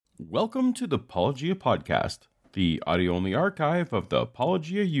Welcome to the Apologia Podcast, the audio-only archive of the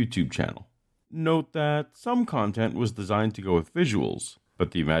Apologia YouTube channel. Note that some content was designed to go with visuals,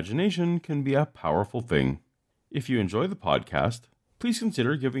 but the imagination can be a powerful thing. If you enjoy the podcast, please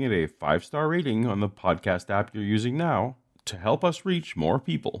consider giving it a 5-star rating on the podcast app you're using now to help us reach more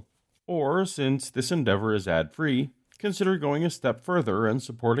people. Or, since this endeavor is ad-free, consider going a step further and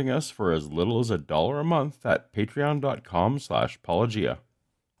supporting us for as little as $1 a month at patreon.com/apologia.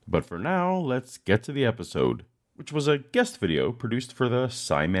 But for now, let's get to the episode, which was a guest video produced for the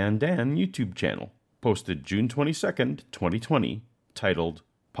Simon Dan YouTube channel, posted June 22nd, 2020, titled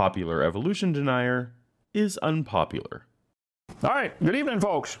Popular Evolution Denier is Unpopular. All right, good evening,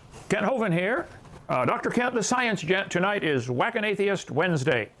 folks. Kent Hovind here. Dr. Kent, the science gent. Tonight is Whackin' Atheist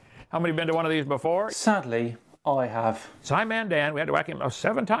Wednesday. How many been to one of these before? Sadly, I have. Simon Dan, we had to whack him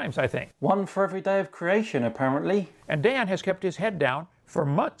 7 times, I think. One for every day of creation, apparently. And Dan has kept his head down for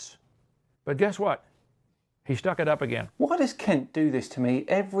months. But guess what? He stuck it up again. Why does Kent do this to me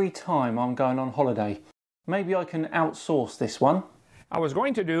every time I'm going on holiday? Maybe I can outsource this one. I was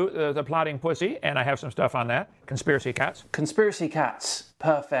going to do the plotting pussy, and I have some stuff on that. Conspiracy cats. Conspiracy cats.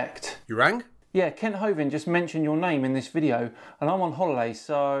 Perfect. You rang? Yeah, Kent Hovind just mentioned your name in this video, and I'm on holiday,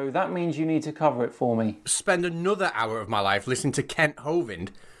 so that means you need to cover it for me. Spend another hour of my life listening to Kent Hovind?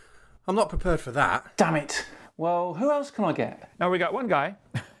 I'm not prepared for that. Damn it. Well, who else can I get? Now we got one guy,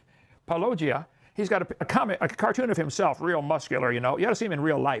 Paulogia. He's got a cartoon of himself, real muscular, you know. You ought to see him in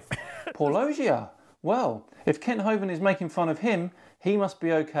real life. Paulogia. Well, if Kent Hovind is making fun of him, he must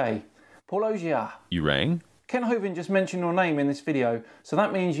be okay. Paulogia. You rang? Kent Hovind just mentioned your name in this video, so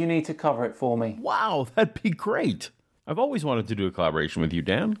that means you need to cover it for me. Wow, that'd be great. I've always wanted to do a collaboration with you,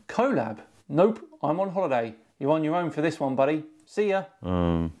 Dan. Collab? Nope, I'm on holiday. You're on your own for this one, buddy. See ya.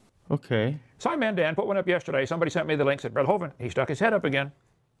 Okay. Simon Dan put one up yesterday. Somebody sent me the link, said, Brother Hovind, he stuck his head up again.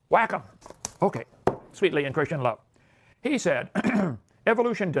 Whack him. Okay. Sweetly in Christian love. He said,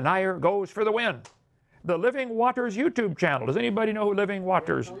 Evolution Denier goes for the win. The Living Waters YouTube channel. Does anybody know who Living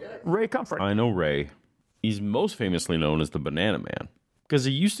Waters? Ray Comfort. I know Ray. He's most famously known as the Banana Man, because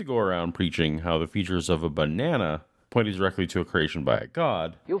he used to go around preaching how the features of a banana pointed directly to a creation by a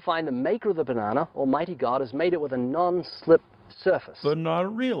god. You'll find the maker of the banana, Almighty God, has made it with a non-slip surface. But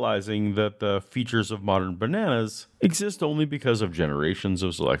not realizing that the features of modern bananas exist only because of generations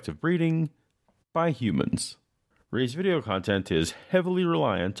of selective breeding by humans. Ray's video content is heavily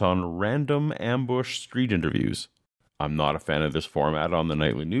reliant on random ambush street interviews. I'm not a fan of this format on the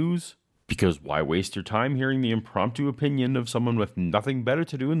nightly news, because why waste your time hearing the impromptu opinion of someone with nothing better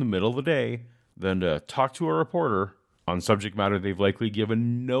to do in the middle of the day than to talk to a reporter on subject matter they've likely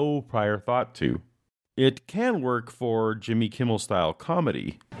given no prior thought to. It can work for Jimmy Kimmel-style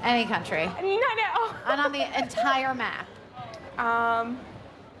comedy. Any country. I know. And on the entire map.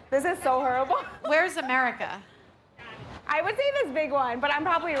 This is so horrible. Where's America? I would say this big one, but I'm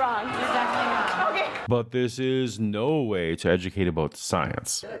probably wrong. You're definitely wrong. Okay. But this is no way to educate about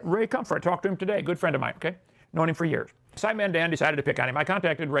science. Ray Comfort, talked to him today. Good friend of mine, okay? Known him for years. Simon Dan decided to pick on him. I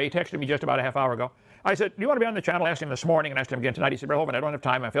contacted Ray, texted me just about a half hour ago. I said, do you want to be on the channel? I asked him this morning and asked him again tonight. He said, Brother Hovind, I don't have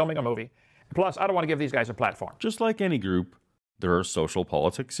time. I'm filming a movie. Plus, I don't want to give these guys a platform. Just like any group, there are social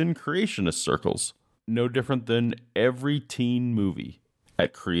politics in creationist circles. No different than every teen movie.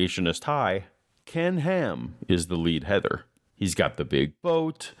 At Creationist High, Ken Ham is the lead heather. He's got the big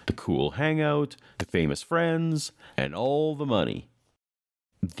boat, the cool hangout, the famous friends, and all the money.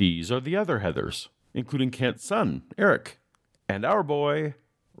 These are the other Heathers, including Kent's son, Eric, and our boy,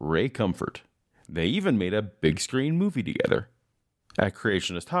 Ray Comfort. They even made a big screen movie together. At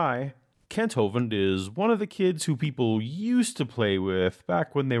Creationist High, Kent Hovind is one of the kids who people used to play with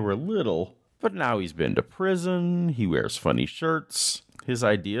back when they were little, but now he's been to prison, he wears funny shirts, his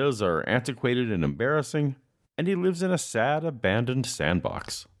ideas are antiquated and embarrassing, and he lives in a sad, abandoned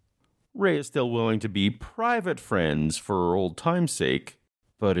sandbox. Ray is still willing to be private friends for old time's sake,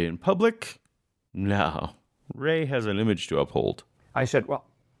 but in public, no. Ray has an image to uphold. I said, well,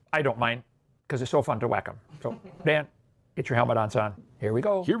 I don't mind, because it's so fun to whack him. So, Dan, get your helmet on, son. Here we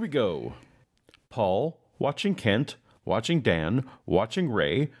go. Here we go. Paul, watching Kent, watching Dan, watching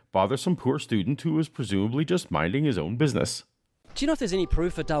Ray, bother some poor student who was presumably just minding his own business. Do you know if there's any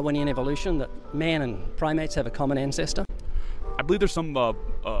proof of Darwinian evolution that man and primates have a common ancestor? I believe there's some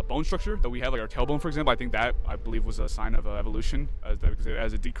bone structure that we have, like our tailbone, for example. I think that, I believe, was a sign of evolution.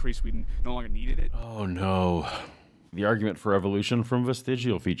 As it decreased, we no longer needed it. Oh no. The argument for evolution from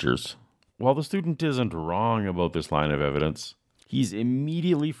vestigial features. While the student isn't wrong about this line of evidence, he's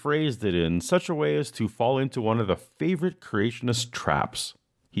immediately phrased it in such a way as to fall into one of the favorite creationist traps.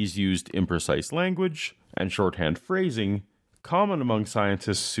 He's used imprecise language and shorthand phrasing common among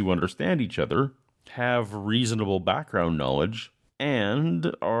scientists who understand each other, have reasonable background knowledge,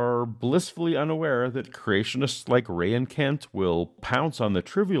 and are blissfully unaware that creationists like Ray and Kent will pounce on the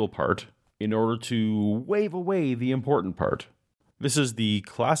trivial part in order to wave away the important part. This is the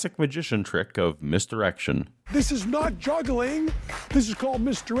classic magician trick of misdirection. This is not juggling. This is called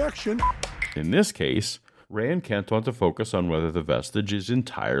misdirection. In this case, Ray and Kent want to focus on whether the vestige is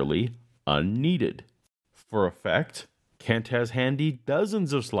entirely unneeded. For effect, Kent has handy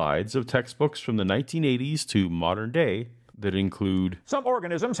dozens of slides of textbooks from the 1980s to modern day that include Some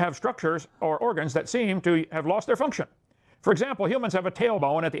organisms have structures or organs that seem to have lost their function. For example, humans have a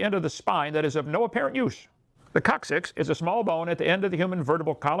tailbone at the end of the spine that is of no apparent use. The coccyx is a small bone at the end of the human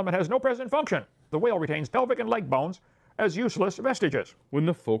vertebral column and has no present function. The whale retains pelvic and leg bones as useless vestiges. When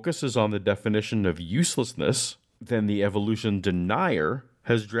the focus is on the definition of uselessness, then the evolution denier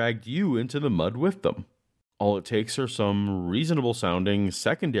has dragged you into the mud with them. All it takes are some reasonable sounding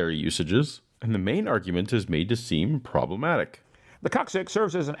secondary usages, and the main argument is made to seem problematic. The coccyx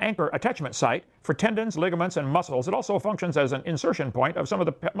serves as an anchor attachment site for tendons, ligaments, and muscles. It also functions as an insertion point of some of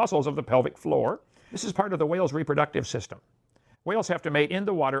the muscles of the pelvic floor. This is part of the whale's reproductive system. Whales have to mate in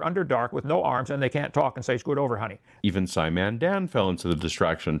the water under dark with no arms, and they can't talk and say, "Scoot over, honey." Even Simon Dan fell into the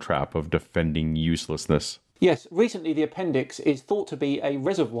distraction trap of defending uselessness. Yes, recently the appendix is thought to be a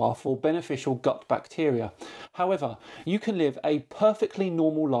reservoir for beneficial gut bacteria. However, you can live a perfectly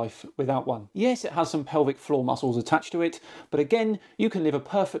normal life without one. Yes, it has some pelvic floor muscles attached to it, but again, you can live a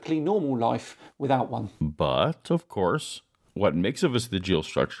perfectly normal life without one. But, of course, what makes a vestigial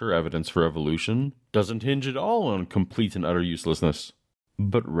structure evidence for evolution doesn't hinge at all on complete and utter uselessness,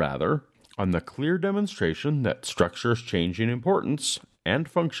 but rather on the clear demonstration that structures change in importance and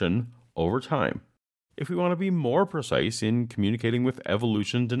function over time. If we want to be more precise in communicating with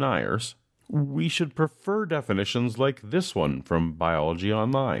evolution deniers, we should prefer definitions like this one from Biology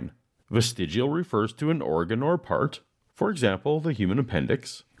Online. Vestigial refers to an organ or part, for example, the human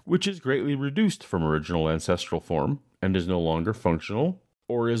appendix, which is greatly reduced from original ancestral form and is no longer functional,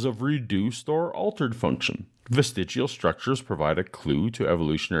 or is of reduced or altered function. Vestigial structures provide a clue to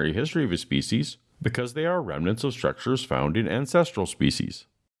evolutionary history of a species because they are remnants of structures found in ancestral species.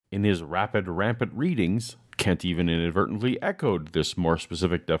 In his rapid, rampant readings, Kent even inadvertently echoed this more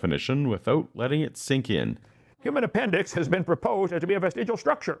specific definition without letting it sink in. Human appendix has been proposed to be a vestigial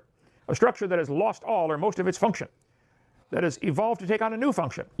structure, a structure that has lost all or most of its function, that has evolved to take on a new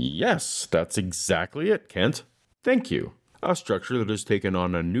function. Yes, that's exactly it, Kent. Thank you. A structure that has taken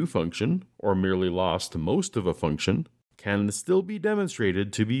on a new function, or merely lost most of a function, can still be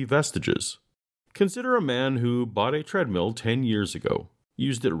demonstrated to be vestiges. Consider a man who bought a treadmill 10 years ago,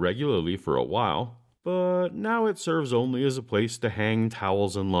 used it regularly for a while, but now it serves only as a place to hang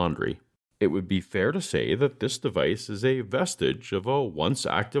towels and laundry. It would be fair to say that this device is a vestige of a once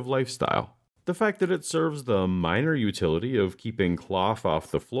active lifestyle. The fact that it serves the minor utility of keeping cloth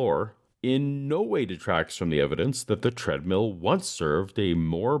off the floor in no way detracts from the evidence that the treadmill once served a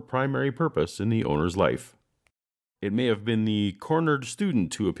more primary purpose in the owner's life. It may have been the cornered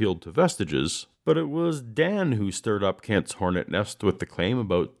student who appealed to vestiges, but it was Dan who stirred up Kent's hornet nest with the claim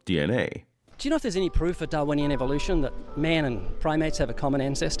about DNA. Do you know if there's any proof for Darwinian evolution that man and primates have a common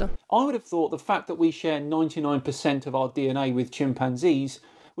ancestor? I would have thought the fact that we share 99% of our DNA with chimpanzees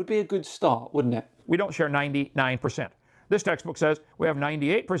would be a good start, wouldn't it? We don't share 99%. This textbook says we have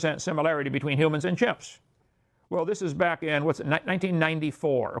 98% similarity between humans and chimps. Well, this is back in,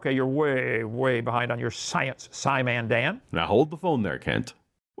 1994. Okay, you're way, way behind on your science, Simon Dan. Now hold the phone there, Kent.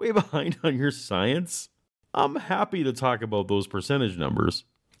 Way behind on your science? I'm happy to talk about those percentage numbers.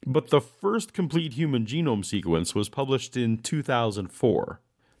 But the first complete human genome sequence was published in 2004.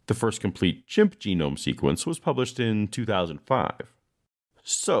 The first complete chimp genome sequence was published in 2005.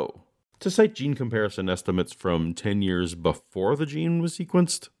 So, to cite gene comparison estimates from 10 years before the gene was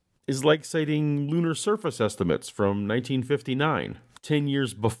sequenced is like citing lunar surface estimates from 1959, 10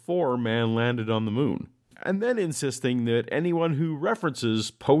 years before man landed on the moon, and then insisting that anyone who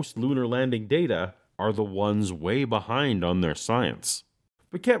references post-lunar landing data are the ones way behind on their science.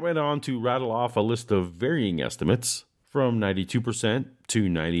 But Kent went on to rattle off a list of varying estimates, from 92% to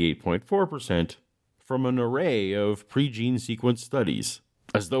 98.4%, from an array of pre-gene sequence studies,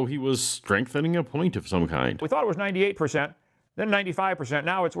 as though he was strengthening a point of some kind. We thought it was 98%, then 95%,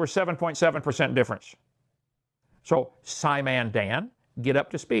 now we're 7.7% difference. So, Simon Dan, get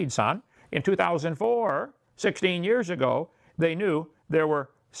up to speed, son. In 2004, 16 years ago, they knew there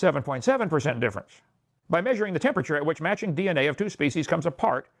were 7.7% difference. By measuring the temperature at which matching DNA of two species comes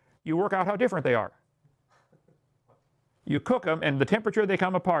apart, you work out how different they are. You cook them, and the temperature they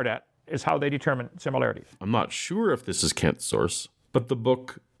come apart at is how they determine similarities. I'm not sure if this is Kent's source, but the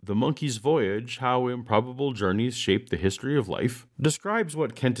book The Monkey's Voyage, How Improbable Journeys Shape the History of Life, describes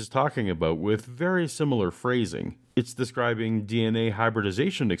what Kent is talking about with very similar phrasing. It's describing DNA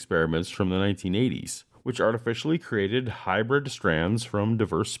hybridization experiments from the 1980s, which artificially created hybrid strands from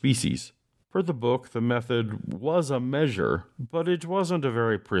diverse species. For the book, the method was a measure, but it wasn't a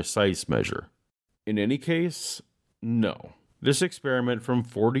very precise measure. In any case, no. This experiment from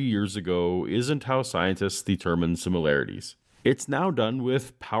 40 years ago isn't how scientists determine similarities. It's now done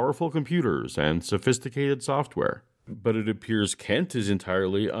with powerful computers and sophisticated software. But it appears Kent is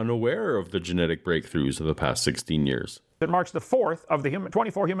entirely unaware of the genetic breakthroughs of the past 16 years. It marks the fourth of the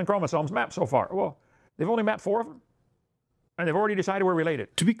 24 human chromosomes mapped so far. Well, they've only mapped 4 of them, and they've already decided we're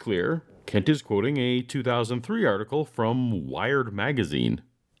related. To be clear, Kent is quoting a 2003 article from Wired magazine.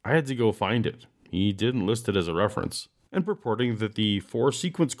 I had to go find it. He didn't list it as a reference. And purporting that the 4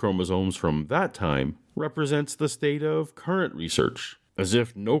 sequence chromosomes from that time represents the state of current research, as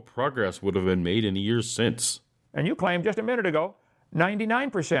if no progress would have been made in the years since. And you claimed just a minute ago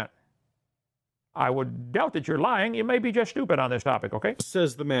 99%. I would doubt that you're lying. You may be just stupid on this topic, okay?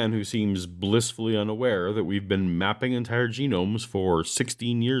 Says the man who seems blissfully unaware that we've been mapping entire genomes for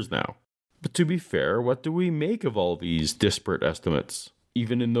 16 years now. But to be fair, what do we make of all these disparate estimates,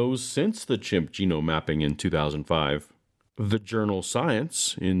 even in those since the chimp genome mapping in 2005? The journal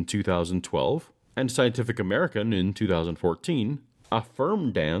Science in 2012 and Scientific American in 2014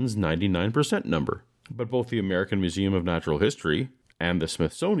 affirmed Dan's 99% number. But both the American Museum of Natural History and the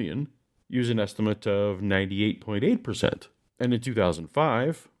Smithsonian use an estimate of 98.8%. And in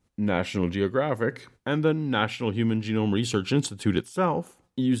 2005, National Geographic and the National Human Genome Research Institute itself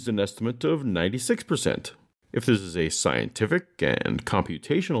used an estimate of 96%. If this is a scientific and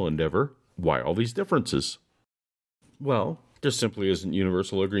computational endeavor, why all these differences? Well, there simply isn't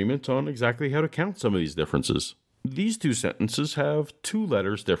universal agreement on exactly how to count some of these differences. These 2 sentences have 2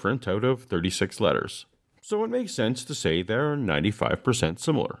 letters different out of 36 letters, so it makes sense to say they're 95%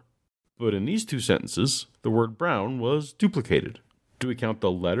 similar. But in these 2 sentences, the word brown was duplicated. Do we count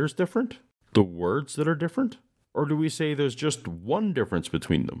the letters different? The words that are different? Or do we say there's just one difference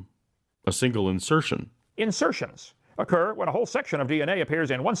between them? A single insertion. Insertions occur when a whole section of DNA appears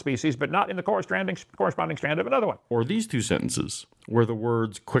in one species but not in the corresponding strand of another one. Or these 2 sentences, where the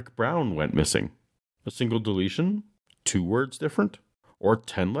words quick brown went missing. A single deletion? 2 words different? Or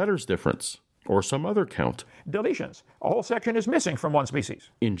 10 letters difference? Or some other count? Deletions. A whole section is missing from one species.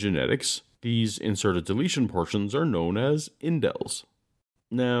 In genetics, these inserted deletion portions are known as indels.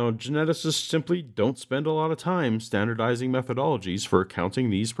 Now, geneticists simply don't spend a lot of time standardizing methodologies for counting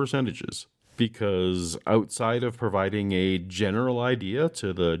these percentages, because outside of providing a general idea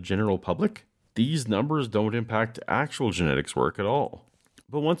to the general public, these numbers don't impact actual genetics work at all.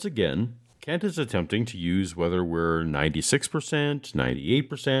 But once again, Kent is attempting to use whether we're 96%,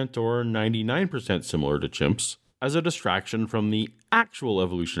 98%, or 99% similar to chimps as a distraction from the actual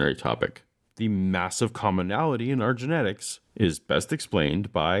evolutionary topic. The massive commonality in our genetics is best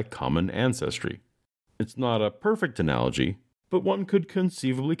explained by common ancestry. It's not a perfect analogy, but one could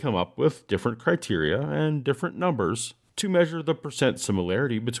conceivably come up with different criteria and different numbers to measure the percent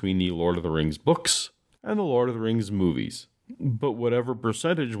similarity between the Lord of the Rings books and the Lord of the Rings movies. But whatever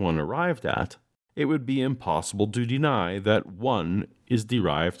percentage one arrived at, it would be impossible to deny that one is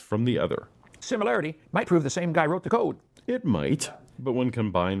derived from the other. Similarity might prove the same guy wrote the code. It might, but when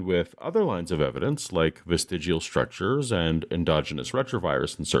combined with other lines of evidence like vestigial structures and endogenous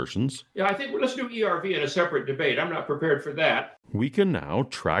retrovirus insertions, Yeah, I think let's do ERV in a separate debate. I'm not prepared for that. we can now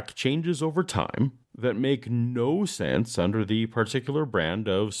track changes over time that make no sense under the particular brand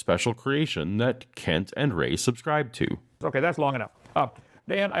of special creation that Kent and Ray subscribe to. Okay, that's long enough.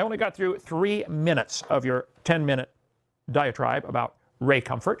 Dan, I only got through 3 minutes of your 10-minute diatribe about Ray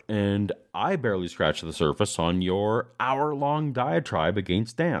Comfort. And I barely scratched the surface on your hour-long diatribe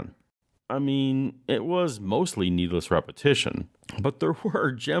against Dan. I mean, it was mostly needless repetition, but there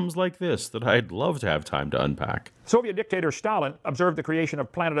were gems like this that I'd love to have time to unpack. Soviet dictator Stalin observed the creation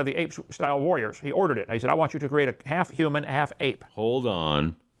of Planet of the Apes-style warriors. He ordered it. He said, I want you to create a half-human, half-ape. Hold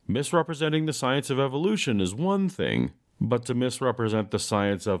on. Misrepresenting the science of evolution is one thing, but to misrepresent the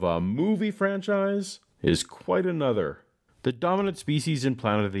science of a movie franchise is quite another. The dominant species in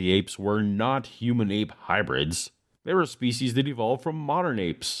Planet of the Apes were not human-ape hybrids. They were species that evolved from modern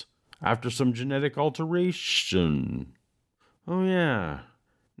apes after some genetic alteration. Oh yeah,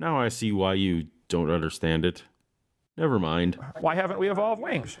 now I see why you don't understand it. Never mind. Why haven't we evolved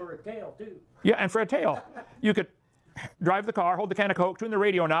wings? For a tail, too. Yeah, and for a tail. You could drive the car, hold the can of Coke, tune the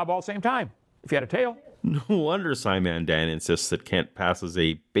radio knob all at the same time. If you had a tail, No wonder Simon Dan insists that Kent passes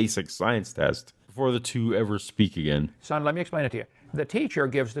a basic science test before the two ever speak again. son, let me explain it to you. The teacher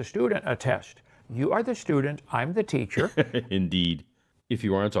gives the student a test. You are the student, I'm the teacher. Indeed. If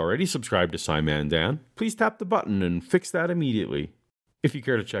you aren't already subscribed to Simon Dan, please tap the button and fix that immediately. If you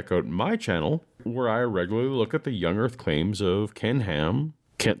care to check out my channel, where I regularly look at the young Earth claims of Ken Ham,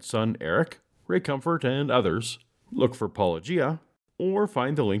 Kent's son Eric, Ray Comfort, and others, look for Paulogia, or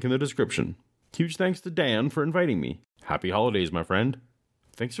find the link in the description. Huge thanks to Dan for inviting me. Happy holidays, my friend.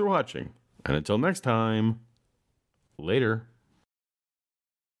 Thanks for watching, and until next time, later.